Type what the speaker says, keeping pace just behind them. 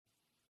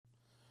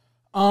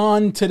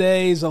On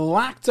today's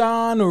Locked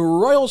On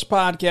Royals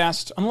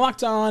podcast on the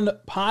Locked On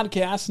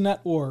Podcast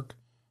Network,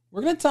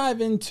 we're going to dive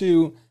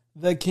into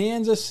the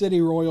Kansas City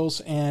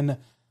Royals and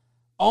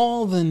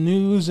all the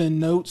news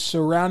and notes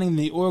surrounding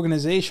the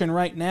organization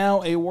right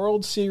now. A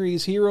World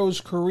Series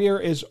hero's career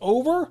is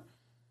over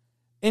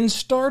and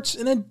starts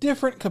in a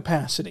different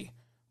capacity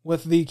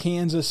with the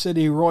Kansas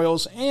City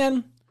Royals.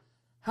 And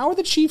how are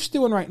the Chiefs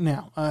doing right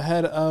now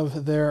ahead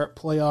of their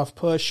playoff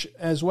push,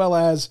 as well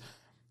as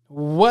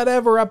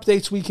whatever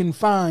updates we can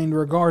find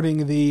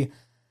regarding the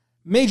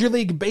Major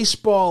League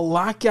Baseball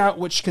lockout,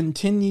 which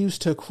continues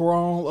to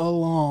crawl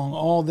along.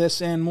 All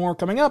this and more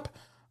coming up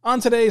on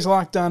today's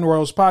Locked On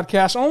Royals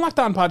podcast on Locked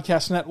On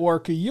Podcast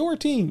Network, your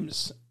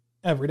teams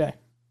every day.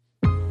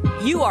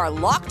 You are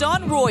Locked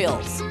On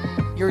Royals,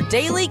 your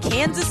daily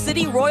Kansas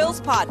City Royals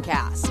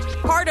podcast.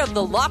 Part of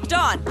the Locked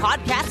On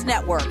Podcast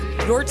Network,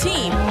 your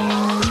team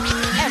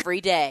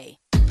every day.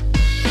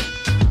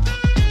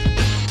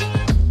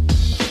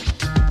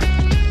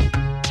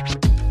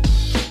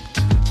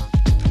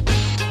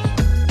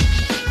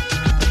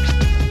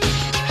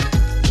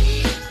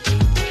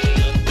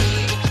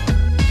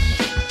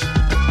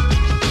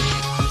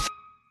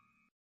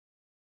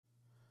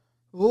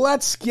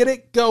 Let's get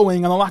it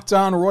going on the Locked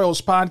On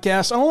Royals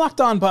podcast on the Locked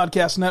On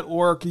Podcast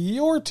Network,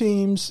 your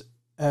teams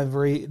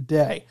every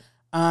day.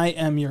 I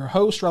am your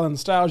host, Ryland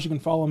Stiles. You can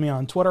follow me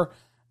on Twitter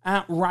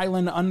at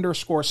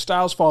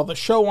Ryland_Stiles. Follow the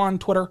show on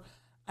Twitter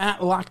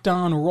at Locked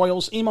On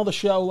Royals. Email the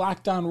show,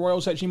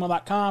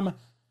 lockedonroyals@gmail.com.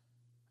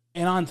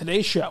 And on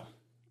today's show,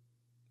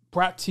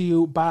 brought to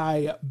you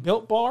by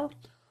Built Bar,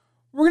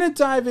 we're going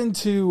to dive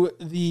into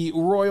the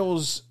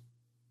Royals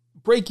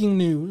breaking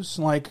news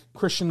like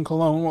Christian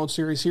Colon, World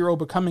Series hero,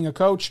 becoming a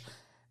coach,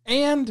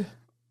 and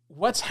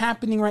what's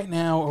happening right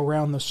now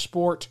around the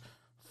sport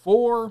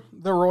for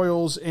the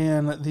Royals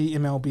and the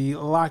MLB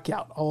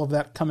lockout. All of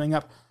that coming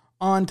up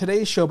on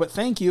today's show. But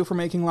thank you for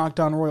making Locked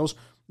On Royals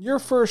your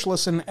first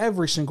listen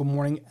every single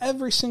morning,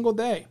 every single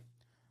day.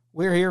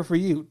 We're here for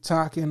you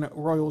talking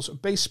Royals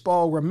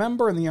baseball.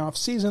 Remember, in the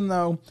offseason,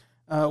 though,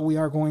 we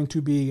are going to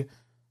be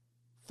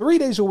 3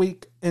 days a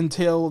week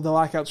until the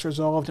lockout's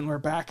resolved and we're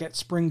back at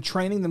spring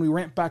training. Then we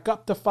ramp back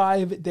up to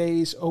 5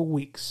 days a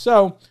week.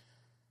 So,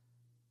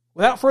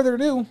 without further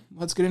ado,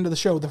 let's get into the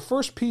show. The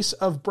first piece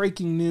of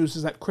breaking news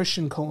is that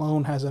Christian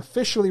Colon has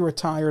officially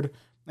retired.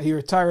 He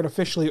retired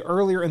officially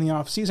earlier in the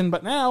offseason,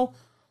 but now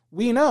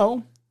we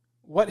know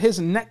what his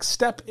next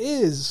step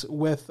is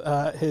with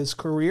his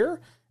career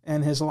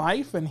and his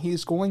life, and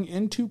he's going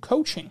into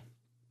coaching.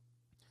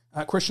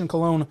 Christian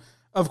Colon,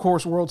 of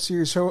course, World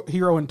Series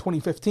hero in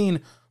 2015,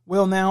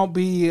 will now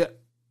be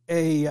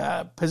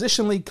a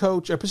position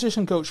coach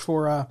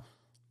for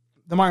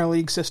the minor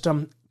league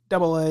system.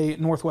 AA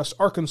Northwest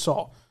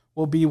Arkansas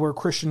will be where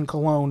Christian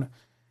Colon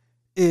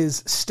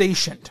is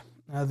stationed.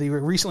 The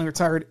recently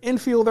retired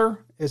infielder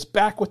is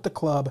back with the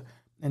club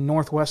in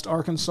Northwest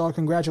Arkansas.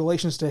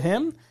 Congratulations to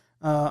him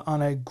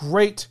on a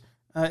great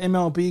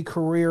MLB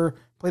career.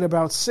 Played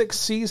about 6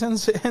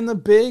 seasons in the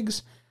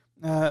bigs.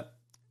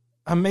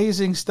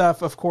 Amazing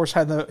stuff. Of course,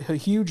 had a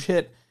huge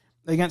hit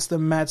against the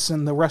Mets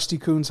and the Rusty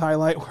Coons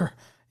highlight where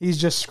he's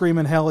just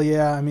screaming, hell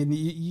yeah. I mean,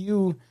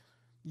 you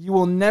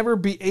will never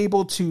be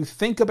able to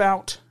think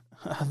about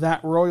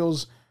that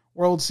Royals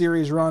World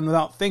Series run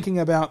without thinking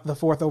about the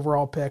 4th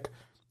overall pick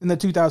in the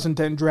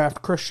 2010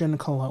 draft, Christian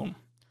Colon.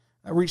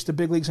 Reached the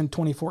big leagues in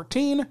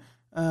 2014.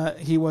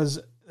 He was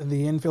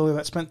the infielder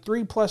that spent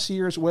 3+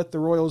 years with the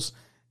Royals,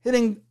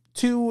 hitting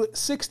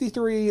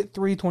 .263,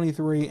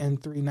 .323,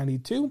 and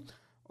 .392.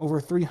 Over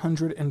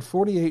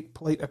 348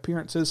 plate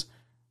appearances.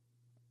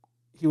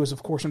 He was,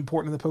 of course,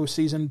 important in the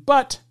postseason,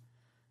 but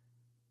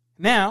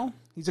now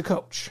he's a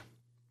coach.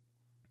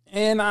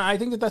 And I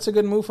think that that's a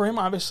good move for him.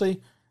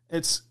 Obviously,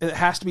 it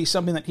has to be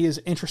something that he is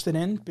interested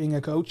in, being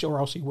a coach, or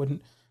else he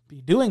wouldn't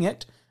be doing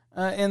it.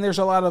 And there's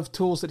a lot of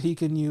tools that he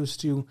can use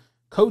to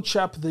coach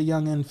up the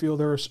young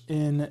infielders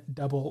in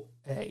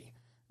AA.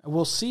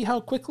 We'll see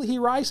how quickly he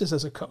rises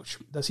as a coach.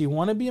 Does he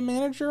want to be a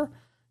manager?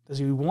 Does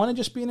he want to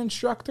just be an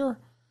instructor?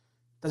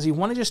 Does he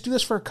want to just do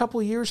this for a couple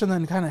of years and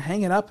then kind of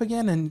hang it up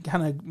again and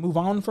kind of move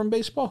on from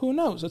baseball? Who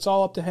knows? It's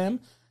all up to him.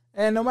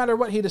 And no matter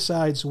what he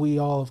decides, we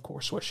all, of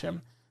course, wish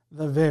him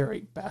the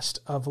very best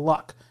of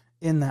luck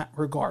in that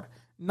regard.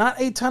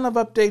 Not a ton of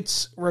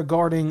updates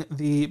regarding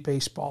the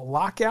baseball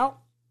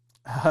lockout.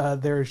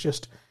 There's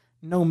just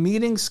no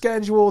meeting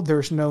scheduled.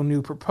 There's no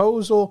new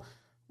proposal.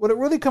 What it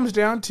really comes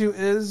down to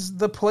is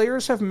the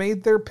players have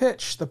made their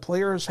pitch. The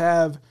players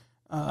have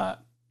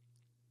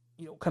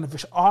kind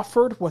of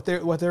offered what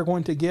they're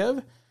going to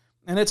give,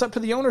 and it's up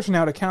to the owners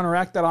now to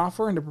counteract that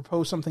offer and to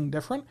propose something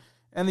different.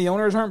 And the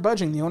owners aren't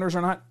budging. The owners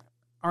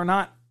are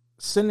not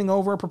sending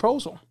over a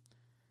proposal.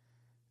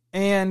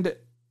 And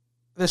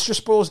this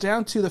just boils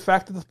down to the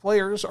fact that the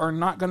players are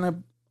not going to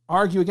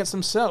argue against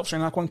themselves. They're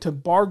not going to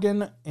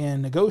bargain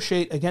and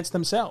negotiate against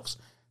themselves.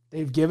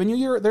 They've given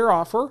you their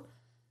offer.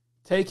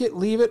 Take it,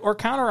 leave it, or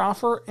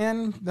counteroffer,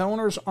 and the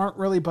owners aren't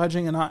really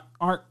budging and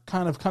aren't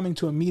kind of coming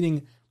to a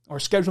meeting or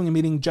scheduling a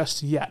meeting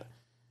just yet.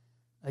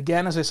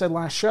 Again, as I said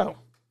last show,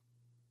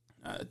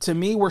 to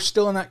me, we're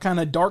still in that kind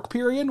of dark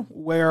period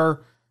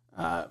where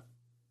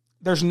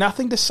there's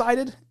nothing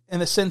decided in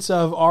the sense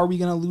of, are we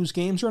going to lose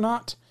games or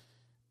not?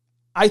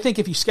 I think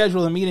if you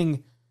schedule a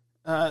meeting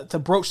to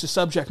broach the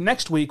subject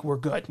next week, we're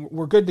good.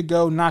 We're good to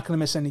go, not going to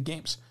miss any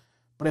games.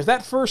 But if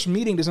that first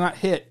meeting does not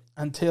hit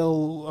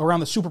until around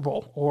the Super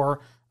Bowl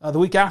or the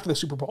week after the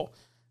Super Bowl,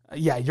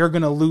 you're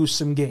going to lose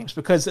some games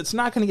because it's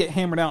not going to get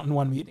hammered out in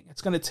one meeting.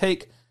 It's going to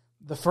take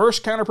the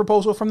first counter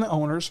proposal from the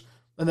owners,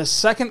 then the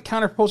second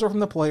counter proposal from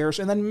the players,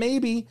 and then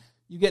maybe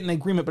you get an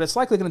agreement, but it's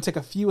likely going to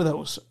take a few of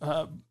those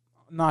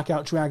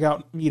knockout,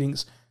 drag-out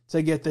meetings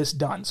to get this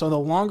done. So the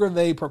longer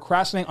they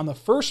procrastinate on the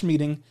first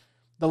meeting,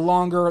 the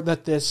longer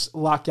that this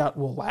lockout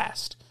will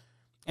last.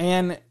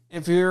 And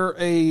if you're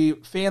a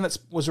fan that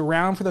was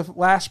around for the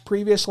last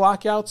previous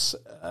lockouts,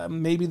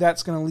 maybe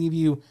that's going to leave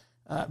you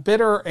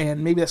bitter,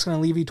 and maybe that's going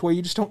to leave you to where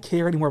you just don't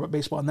care anymore about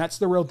baseball. And that's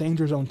the real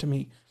danger zone to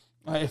me.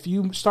 If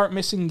you start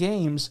missing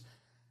games,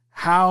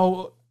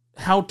 how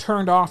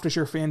turned off does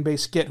your fan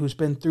base get who's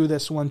been through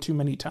this one too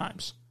many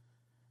times?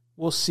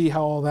 We'll see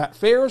how all that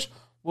fares.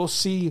 We'll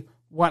see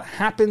what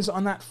happens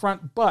on that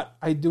front. But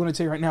I do want to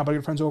tell you right now about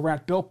your friends over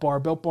at Built Bar.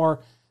 Built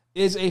Bar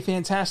is a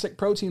fantastic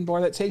protein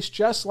bar that tastes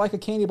just like a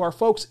candy bar.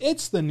 Folks,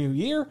 it's the new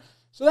year,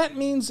 so that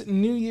means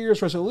New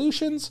Year's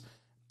resolutions.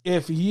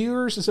 If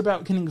yours is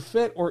about getting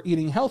fit or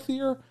eating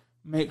healthier,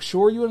 make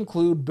sure you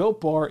include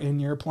Built Bar in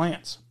your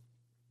plans.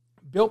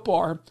 Built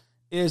Bar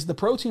is the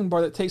protein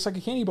bar that tastes like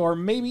a candy bar,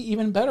 maybe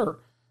even better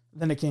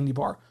than a candy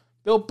bar.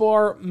 Built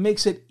Bar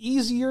makes it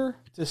easier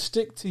to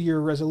stick to your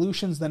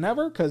resolutions than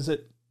ever because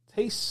it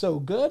tastes so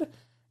good.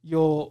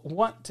 You'll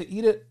want to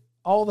eat it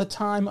all the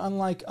time,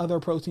 unlike other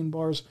protein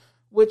bars,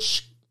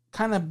 which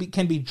kind of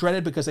can be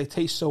dreaded because they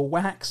taste so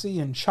waxy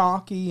and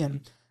chalky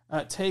and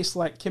taste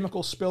like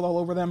chemicals spilled all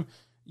over them.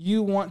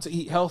 You want to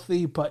eat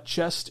healthy, but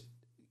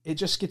it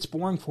just gets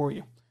boring for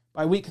you.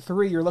 By week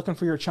 3, you're looking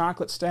for your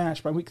chocolate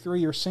stash. By week 3,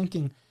 you're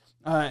sinking.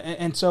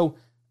 And so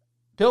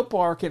Built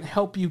Bar can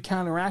help you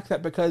counteract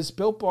that because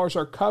Built Bars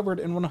are covered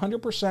in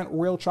 100%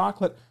 real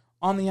chocolate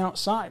on the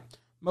outside.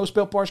 Most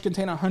Built Bars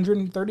contain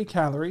 130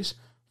 calories,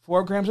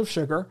 4 grams of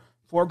sugar,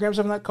 4 grams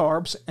of net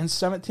carbs, and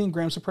 17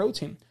 grams of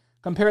protein.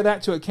 Compare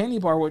that to a candy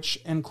bar, which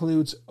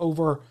includes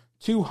over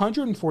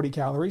 240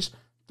 calories,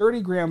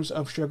 30 grams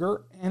of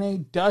sugar, and a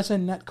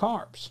dozen net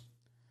carbs.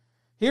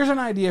 Here's an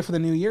idea for the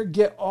new year.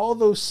 Get all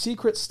those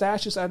secret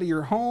stashes out of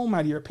your home,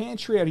 out of your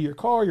pantry, out of your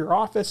car, your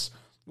office,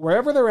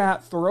 wherever they're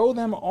at, throw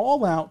them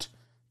all out.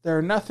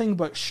 They're nothing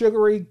but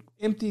sugary,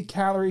 empty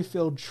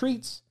calorie-filled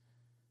treats.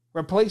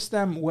 Replace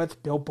them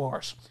with Built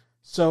Bars.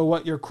 So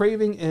what you're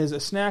craving is a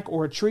snack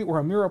or a treat or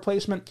a meal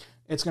replacement.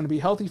 It's going to be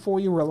healthy for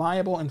you,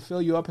 reliable, and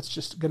fill you up. It's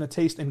just going to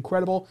taste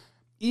incredible.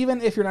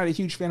 Even if you're not a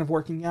huge fan of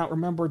working out,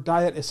 remember,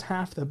 diet is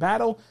half the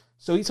battle.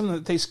 So eat something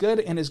that tastes good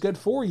and is good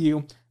for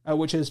you,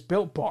 which is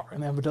Built Bar.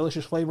 And they have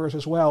delicious flavors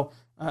as well.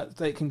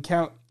 They can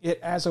count it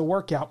as a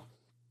workout.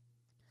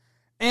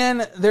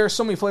 And there are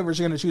so many flavors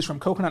you're going to choose from: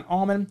 coconut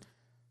almond,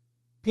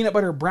 peanut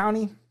butter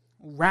brownie,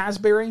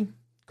 raspberry,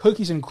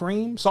 cookies and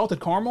cream, salted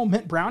caramel,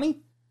 mint brownie,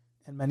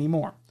 and many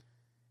more.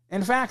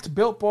 In fact,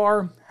 Built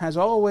Bar has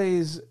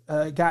always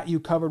got you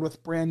covered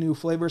with brand new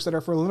flavors that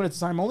are for a limited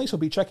time only, so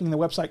be checking the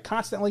website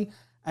constantly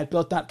at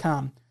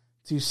Built.com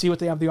to see what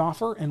they have to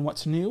offer and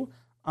what's new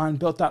on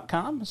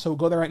Built.com. So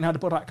go there right now to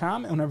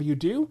Built.com, and whenever you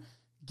do,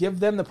 give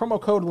them the promo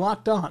code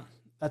LOCKED ON.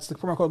 That's the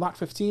promo code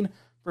LOCKED15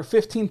 for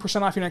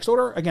 15% off your next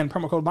order. Again,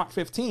 promo code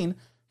LOCKED15,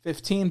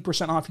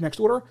 15% off your next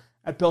order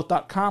at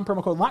Built.com.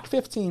 Promo code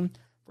LOCKED15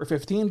 for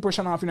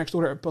 15% off your next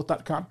order at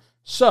Built.com.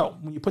 So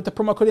when you put the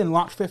promo code in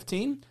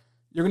LOCKED15,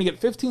 you're going to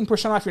get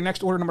 15% off your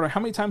next order no matter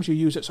how many times you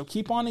use it. So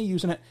keep on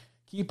using it.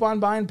 Keep on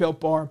buying Built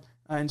Bar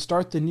and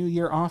start the new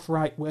year off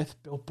right with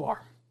Built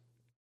Bar.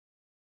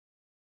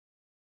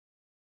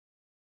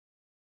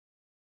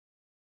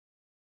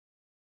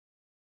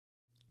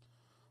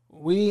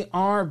 We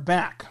are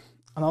back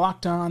on the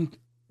Locked On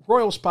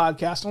Royals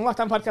podcast on the Locked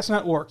On Podcast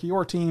Network,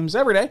 your teams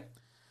every day.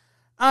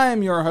 I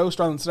am your host,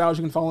 Rylan Stiles.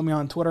 You can follow me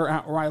on Twitter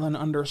at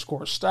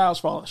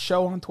Rylan_Stiles. Follow the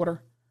show on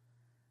Twitter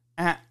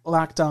at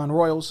Locked On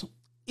Royals.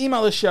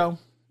 Email the show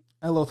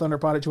at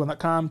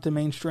LowThunderPod@gmail.com to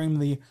mainstream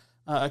the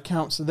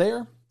accounts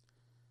there.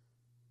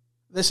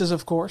 This is,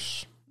 of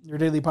course, your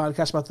daily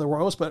podcast about the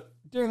Royals, but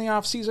during the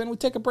offseason, we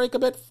take a break a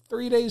bit,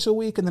 3 days a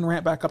week, and then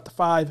ramp back up to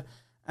 5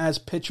 as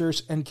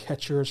pitchers and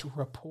catchers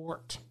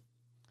report.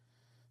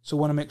 So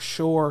want to make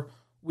sure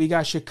we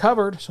got you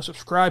covered, so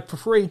subscribe for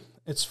free.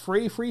 It's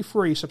free.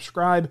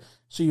 Subscribe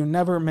so you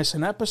never miss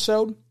an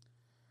episode.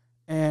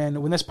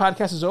 And when this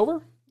podcast is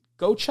over,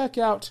 go check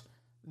out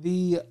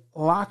the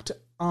Locked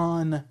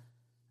On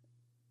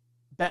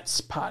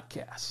Bets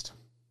podcast.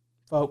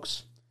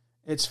 Folks,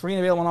 it's free and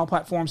available on all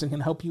platforms and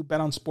can help you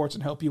bet on sports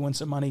and help you win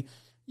some money.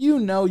 You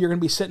know you're going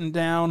to be sitting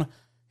down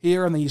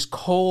here in these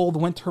cold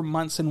winter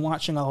months and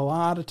watching a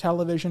lot of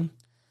television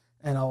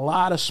and a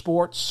lot of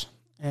sports,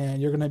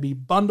 and you're going to be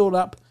bundled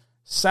up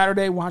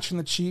Saturday watching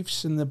the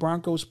Chiefs and the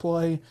Broncos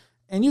play,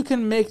 and you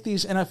can make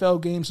these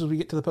NFL games as we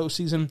get to the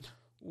postseason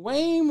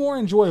way more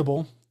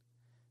enjoyable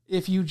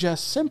if you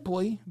just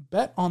simply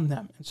bet on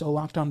them. And so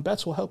Locked On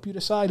Bets will help you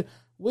decide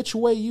which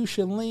way you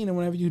should lean. And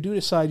whenever you do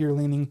decide you're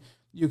leaning,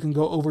 you can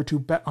go over to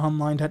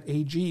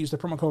betonline.ag, use the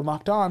promo code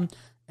Locked On,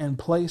 and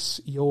place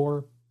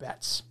your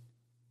bets.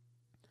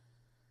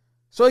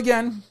 So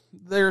again,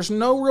 there's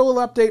no real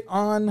update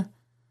on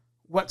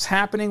what's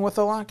happening with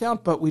the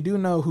lockout, but we do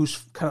know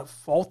whose kind of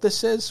fault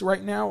this is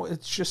right now.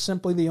 It's just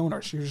simply the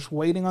owners. You're just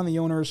waiting on the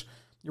owners.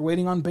 You're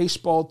waiting on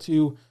baseball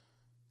to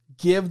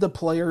give the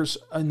players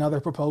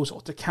another proposal,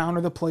 to counter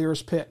the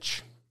players'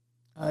 pitch.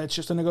 It's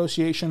just a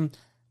negotiation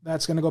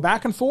that's going to go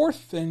back and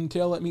forth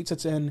until it meets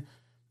its end.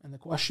 And the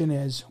question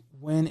is,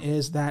 when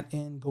is that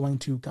end going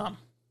to come?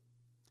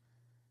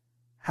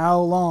 How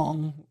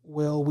long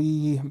will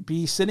we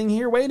be sitting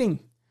here waiting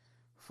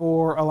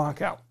for a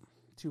lockout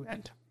to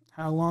end?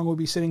 How long will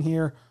we be sitting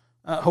here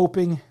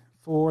hoping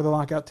for the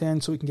lockout to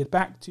end so we can get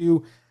back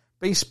to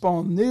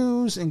baseball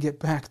news and get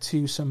back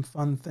to some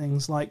fun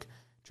things like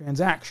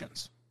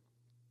transactions?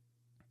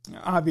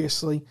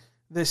 Obviously,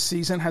 this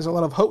season has a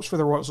lot of hopes for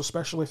the Royals,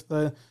 especially if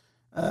the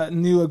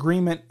new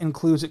agreement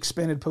includes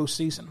expanded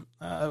postseason.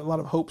 A lot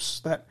of hopes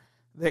that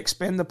they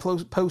expand the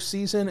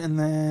postseason, and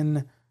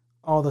then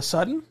all of a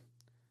sudden,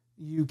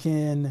 you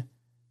can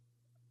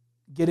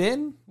get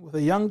in with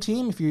a young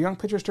team. If your young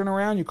pitchers turn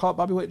around, you call it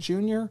Bobby Witt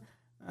Jr.,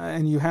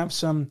 and you have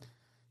some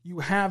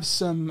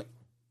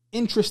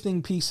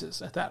interesting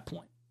pieces at that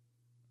point.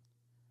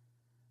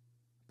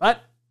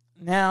 But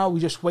now we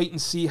just wait and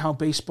see how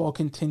baseball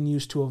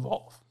continues to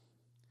evolve.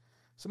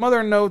 Some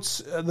other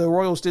notes, the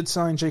Royals did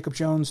sign Jacob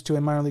Jones to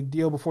a minor league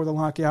deal before the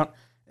lockout,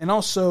 and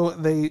also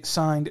they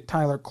signed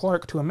Tyler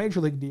Clark to a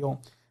major league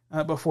deal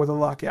before the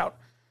lockout.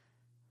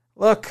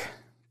 Look,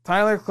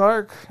 Taylor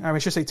Clark,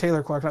 not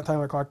Tyler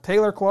Clark.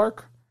 Taylor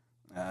Clark,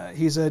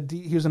 he was a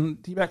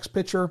D-backs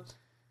pitcher.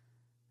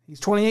 He's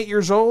 28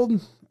 years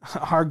old.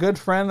 Our good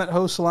friend that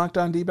hosts Locked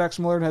On D-backs,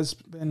 Millard, has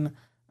been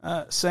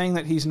saying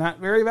that he's not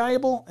very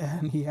valuable,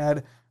 and he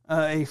had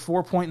a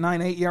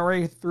 4.98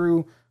 ERA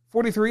through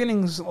 43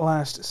 innings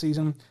last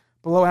season,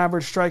 below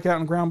average strikeout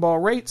and ground ball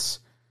rates.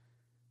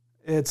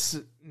 It's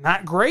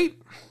not great,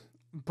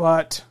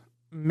 but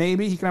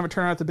maybe he can have a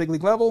turnaround at the big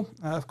league level.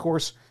 Of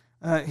course,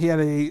 he had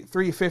a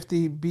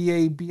 350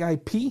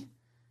 BABIP,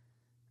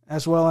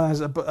 as well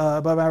as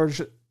above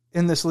average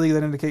in this league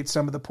that indicates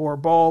some of the poor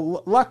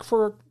ball luck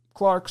for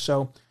Clark.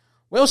 So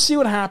we'll see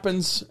what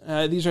happens.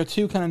 These are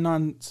two kind of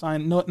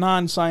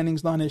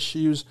non-signings,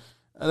 non-issues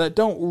that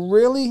don't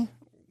really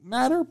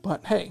matter,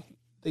 but hey,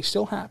 they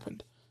still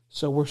happened.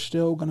 So we're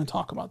still going to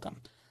talk about them.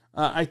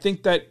 I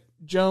think that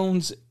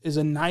Jones is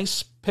a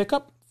nice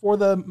pickup for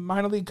the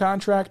minor league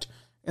contract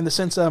in the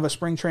sense of a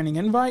spring training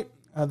invite.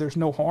 There's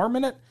no harm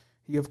in it.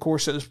 He, of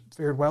course, has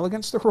fared well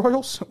against the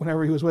Royals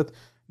whenever he was with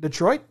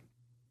Detroit.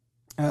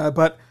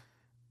 But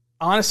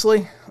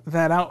honestly,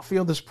 that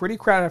outfield is pretty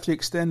crowded after you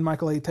extend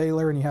Michael A.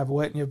 Taylor and you have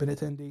Witt and you have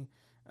Benintendi.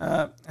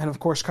 And, of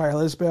course, Kyle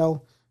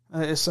Isbell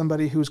is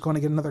somebody who's going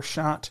to get another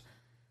shot.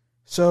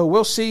 So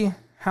we'll see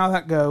how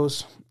that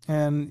goes.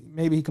 And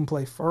maybe he can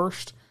play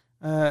first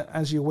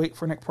as you wait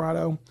for Nick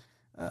Pratto.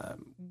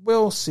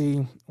 We'll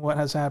see what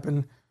has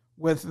happened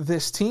with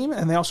this team.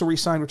 And they also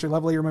re-signed Richard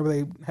Lovelady. Remember,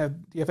 they have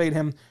DFA'd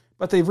him,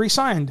 but they've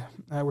re-signed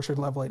Richard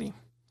Lovelady.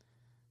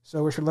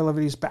 So Richard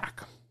Lovelady's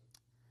back.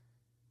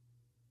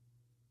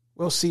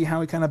 We'll see how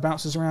he kind of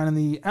bounces around in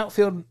the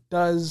outfield,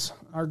 does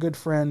our good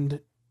friend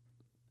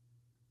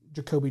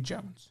Jacoby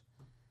Jones.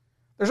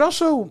 There's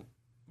also,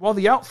 while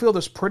the outfield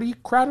is pretty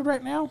crowded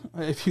right now,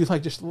 if you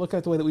like just look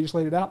at the way that we just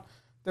laid it out,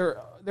 there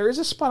is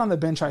a spot on the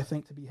bench, I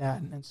think, to be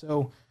had. And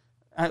so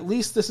at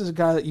least this is a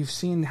guy that you've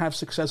seen have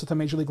success at the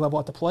major league level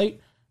at the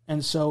plate,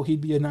 and so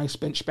he'd be a nice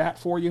bench bat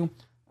for you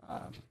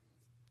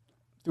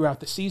throughout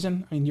the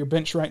season. I mean, your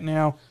bench right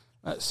now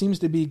seems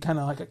to be kind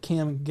of like a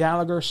Cam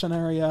Gallagher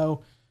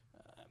scenario.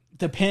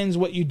 Depends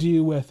what you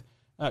do with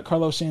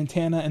Carlos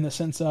Santana in the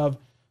sense of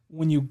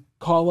when you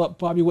call up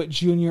Bobby Witt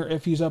Jr.,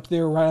 if he's up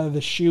there right out of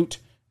the chute,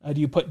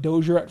 do you put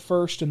Dozier at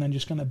first and then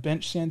just kind of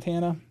bench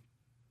Santana?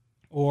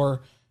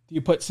 Or do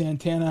you put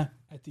Santana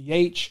at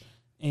DH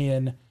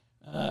and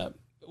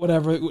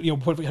whatever,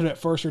 put him at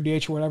first or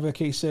DH or whatever the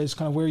case is,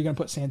 kind of where you're going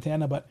to put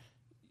Santana? But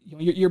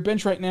your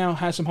bench right now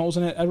has some holes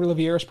in it. Edward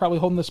Oliveira is probably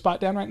holding the spot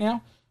down right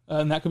now,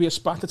 and that could be a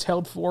spot that's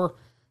held for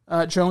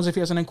Jones if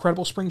he has an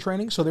incredible spring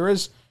training. So there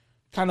is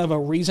kind of a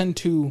reason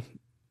to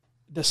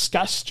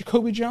discuss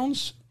Jacoby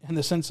Jones in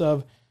the sense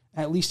of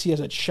at least he has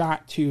a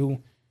shot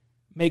to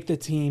make the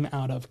team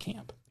out of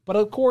camp. But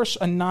of course,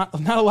 not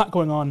a lot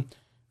going on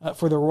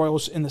for the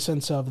Royals in the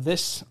sense of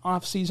this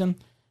offseason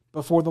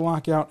before the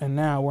lockout, and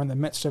now we're in the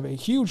midst of a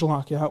huge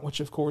lockout, which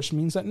of course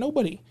means that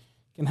nobody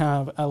can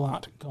have a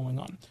lot going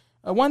on.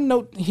 One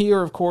note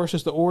here, of course,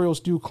 is the Orioles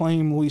do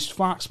claim Luis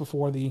Fox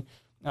before the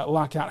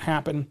lockout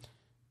happened.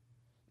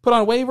 Put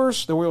on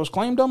waivers, the Orioles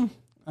claimed him.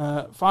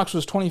 Fox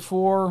was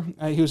 24.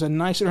 He was a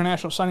nice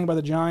international signing by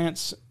the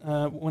Giants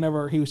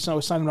whenever he was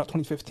signed in about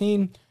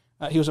 2015.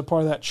 He was a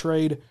part of that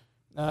trade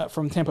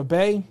from Tampa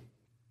Bay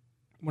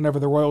whenever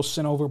the Royals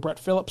sent over Brett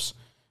Phillips.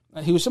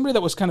 He was somebody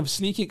that was kind of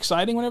sneaky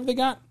exciting whenever they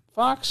got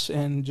Fox,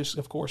 and just,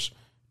 of course,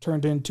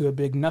 turned into a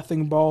big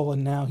nothing ball,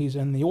 and now he's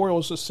in the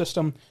Orioles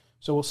system,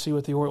 so we'll see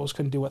what the Orioles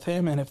can do with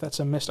him, and if that's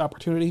a missed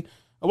opportunity.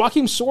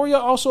 Joakim Soria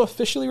also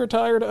officially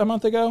retired a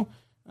month ago.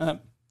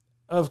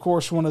 Of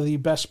course, one of the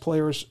best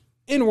players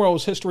in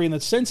Royals history in the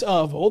sense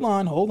of, hold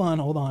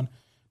on.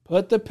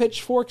 Put the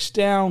pitchforks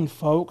down,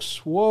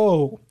 folks.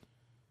 Whoa.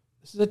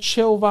 This is a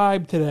chill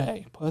vibe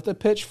today. Put the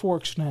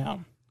pitchforks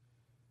down.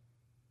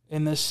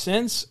 In the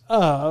sense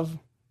of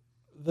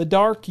the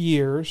dark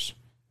years,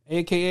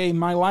 a.k.a.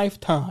 my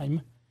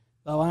lifetime,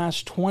 the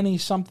last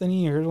 20-something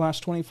years, last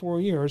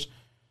 24 years,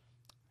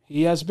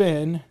 he has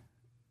been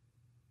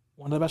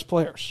one of the best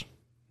players.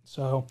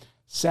 So,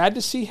 sad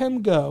to see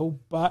him go,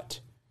 but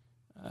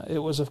it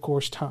was, of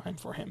course, time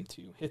for him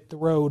to hit the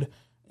road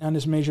on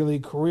his Major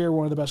League career,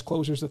 one of the best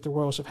closers that the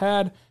Royals have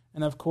had,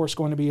 and, of course,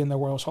 going to be in the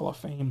Royals Hall of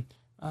Fame,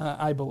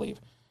 I believe.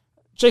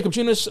 Jacob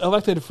Junis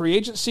elected free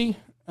agency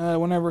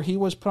whenever he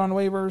was put on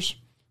waivers.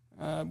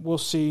 We'll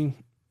see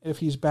if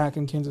he's back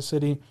in Kansas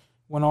City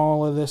when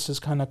all of this is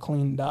kind of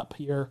cleaned up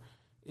here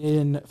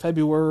in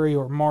February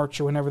or March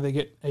or whenever they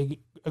get an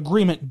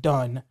agreement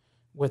done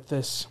with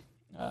this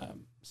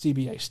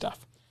CBA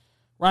stuff.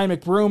 Ryan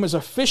McBroom is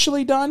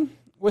officially done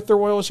with the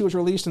Royals. He was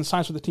released and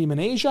signs with the team in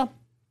Asia.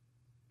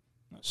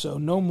 So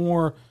no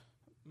more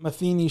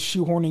Matheny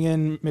shoehorning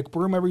in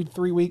McBroom every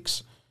 3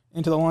 weeks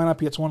into the lineup.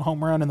 He gets one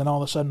home run, and then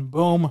all of a sudden,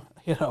 boom,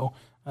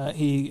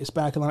 he is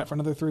back in the lineup for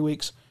another 3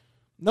 weeks.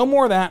 No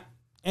more of that.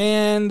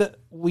 And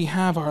we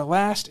have our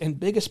last and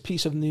biggest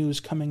piece of news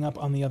coming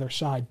up on the other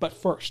side. But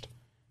first,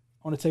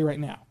 I want to tell you right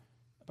now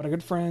about our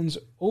good friends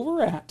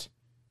over at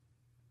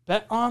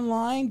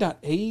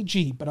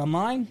BetOnline.ag.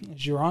 BetOnline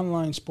is your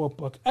online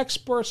sportbook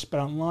experts.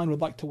 BetOnline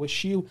would like to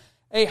wish you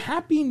a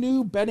happy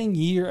new betting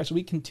year as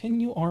we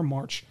continue our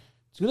march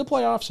to the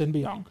playoffs and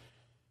beyond.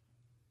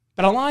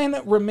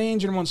 BetOnline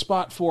remains your number one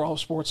spot for all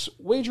sports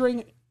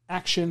wagering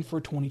action for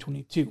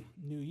 2022.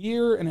 New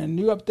year and a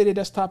new updated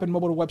desktop and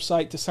mobile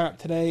website to sign up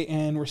today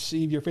and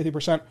receive your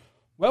 50%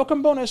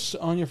 welcome bonus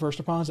on your first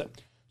deposit.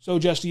 So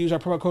just use our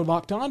promo code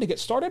LOCKEDON to get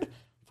started.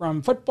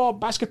 From football,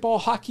 basketball,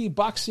 hockey,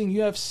 boxing,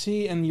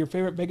 UFC, and your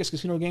favorite Vegas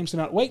casino games, do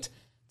not wait.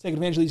 Take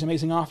advantage of these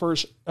amazing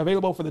offers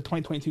available for the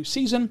 2022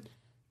 season.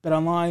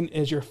 BetOnline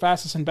is your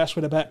fastest and best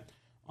way to bet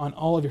on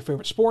all of your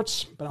favorite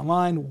sports.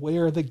 BetOnline,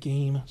 where the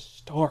game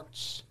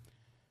starts.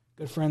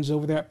 Good friends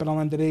over there at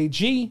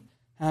BetOnline.ag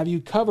have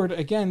you covered.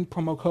 Again,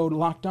 promo code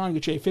LOCKEDON,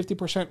 get you a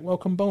 50%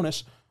 welcome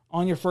bonus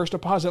on your first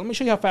deposit. Let me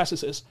show you how fast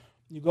this is.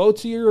 You go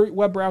to your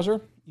web browser,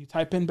 you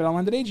type in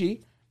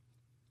BetOnline.ag,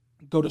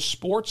 go to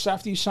sports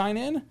after you sign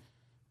in,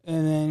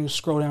 and then you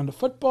scroll down to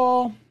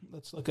football.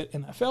 Let's look at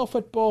NFL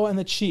football, and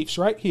the Chiefs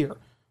right here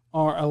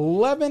are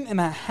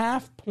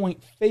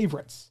 11.5-point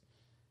favorites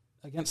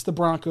against the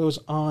Broncos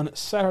on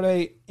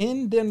Saturday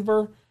in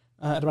Denver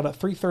at about a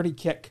 3:30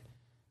 kick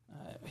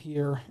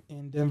here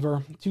in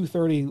Denver.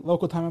 2:30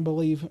 local time, I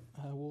believe.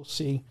 We'll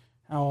see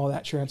how all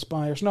that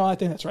transpires. No, I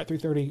think that's right,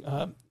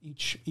 3:30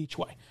 each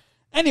way.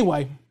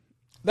 Anyway,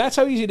 that's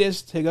how easy it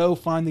is to go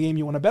find the game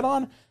you want to bet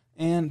on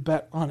and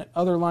bet on it.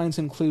 Other lines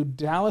include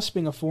Dallas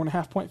being a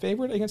 4.5-point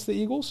favorite against the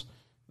Eagles.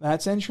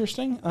 That's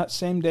interesting. That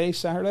same day,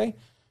 Saturday.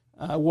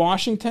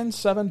 Washington,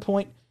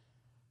 7-point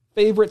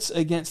favorites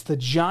against the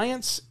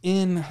Giants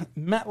in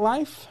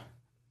MetLife.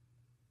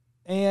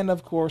 And,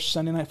 of course,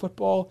 Sunday Night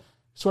Football,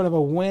 sort of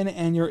a win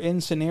and you're in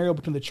scenario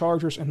between the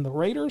Chargers and the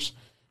Raiders.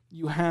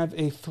 You have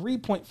a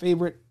 3-point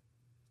favorite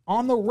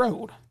on the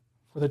road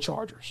for the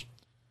Chargers.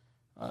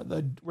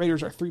 The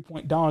Raiders are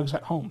 3-point dogs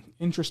at home.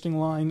 Interesting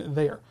line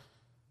there.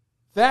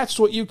 That's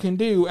what you can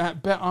do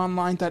at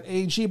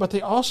betonline.ag, but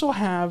they also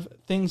have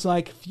things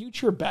like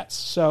future bets.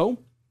 So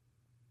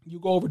you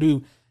go over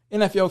to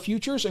NFL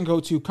futures and go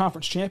to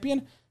conference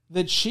champion.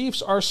 The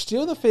Chiefs are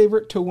still the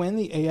favorite to win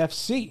the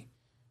AFC.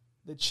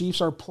 The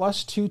Chiefs are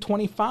plus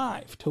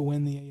 225 to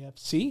win the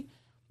AFC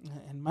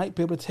and might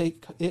be able to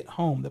take it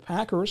home. The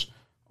Packers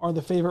are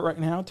the favorite right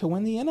now to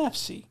win the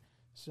NFC.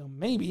 So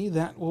maybe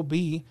that will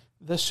be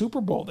the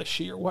Super Bowl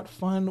this year. What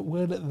fun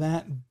would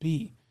that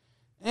be?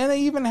 And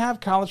they even have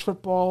college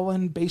football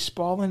and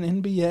baseball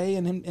and NBA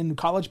and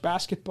college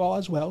basketball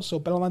as well. So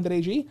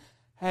BetOnline.ag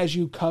has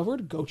you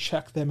covered. Go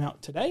check them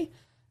out today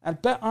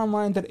at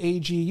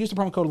BetOnline.ag. Use the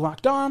promo code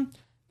LOCKEDON.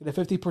 Get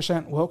a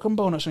 50% welcome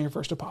bonus on your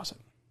first deposit.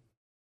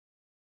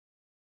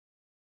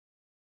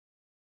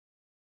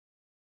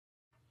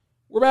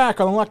 We're back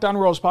on the Locked On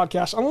Royals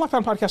podcast, on the Locked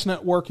On Podcast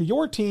Network,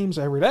 your teams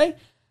every day.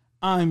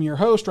 I'm your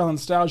host, Ryland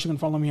Stiles. You can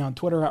follow me on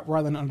Twitter at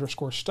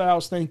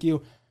Ryland_Stiles. Thank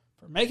you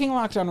for making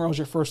Locked On Royals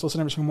your first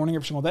listen every single morning,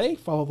 every single day.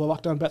 Follow the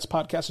Locked On Bets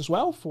podcast as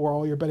well for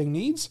all your betting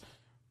needs.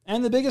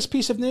 And the biggest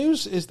piece of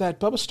news is that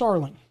Bubba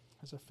Starling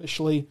has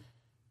officially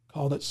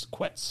called it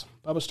quits.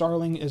 Bubba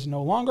Starling is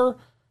no longer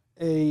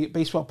a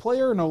baseball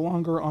player, no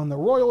longer on the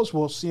Royals.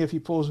 We'll see if he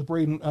pulls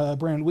Brandon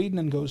Weeden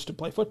and goes to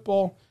play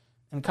football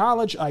in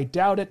college. I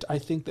doubt it. I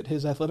think that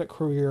his athletic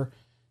career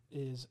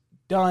is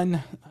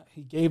done.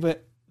 He gave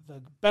it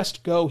the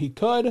best go he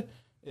could.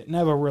 It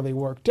never really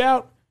worked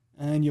out.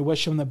 and you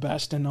wish him the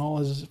best in all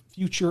his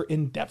future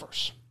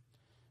endeavors.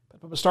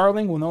 But Bubba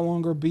Starling will no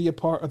longer be a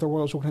part of the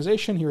Royals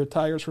organization. He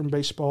retires from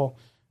baseball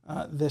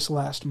this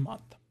last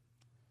month.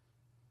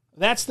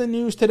 That's the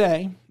news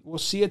today. We'll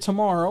see you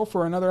tomorrow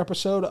for another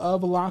episode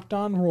of Locked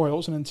On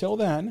Royals, and until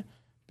then,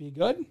 be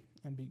good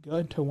and be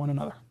good to one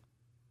another.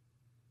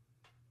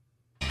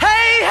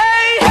 Hey,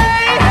 hey,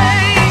 hey,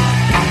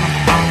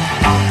 hey!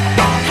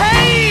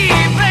 Hey,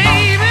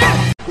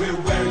 baby!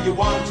 We're where you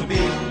want to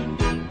be.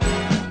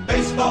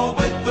 Baseball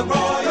with the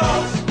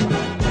Royals.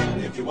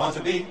 If you want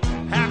to be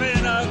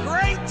Having a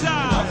great want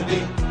time! to be,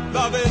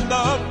 Loving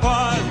the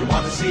fun! you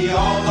want to see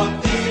all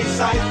of the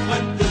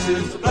excitement. This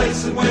is the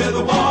place and we're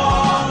the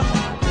one.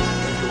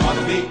 If you want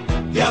to be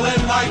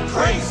yelling like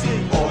crazy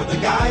for the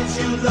guys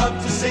you love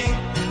to see,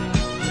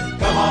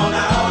 come on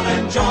out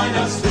and join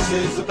us. This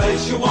is the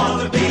place you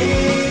want to be.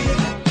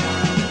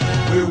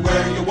 We're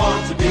where you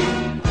want to be.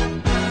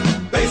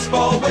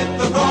 Baseball with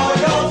the Royals.